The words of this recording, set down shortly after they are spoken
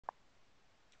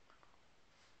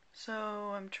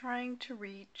So I'm trying to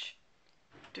reach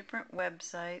different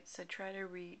websites. I try to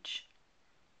reach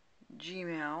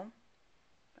Gmail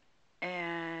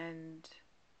and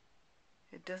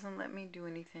it doesn't let me do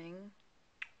anything.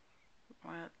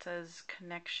 Well, it says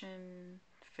connection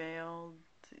failed,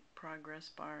 the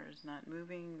progress bar is not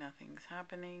moving, nothing's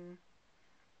happening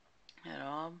at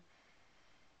all.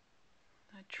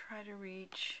 I try to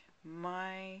reach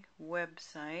my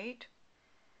website,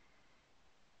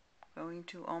 going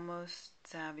to Almost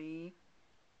Savvy,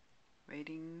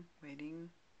 waiting,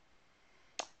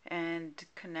 and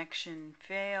connection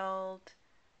failed.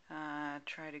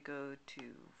 Try to go to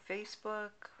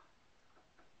Facebook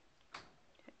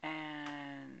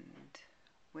and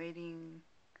waiting,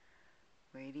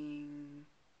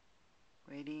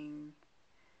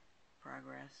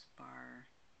 progress bar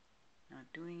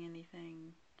not doing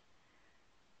anything,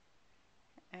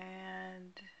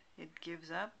 and it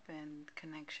gives up and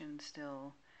connection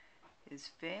still is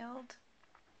failed.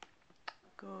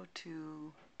 Go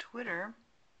to Twitter,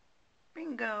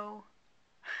 bingo.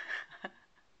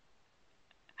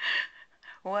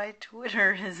 Why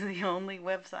Twitter is the only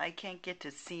website. I can't get to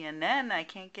CNN. I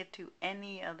can't get to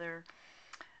any other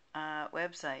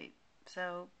website.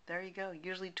 So there you go.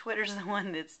 Usually Twitter's the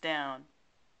one that's down.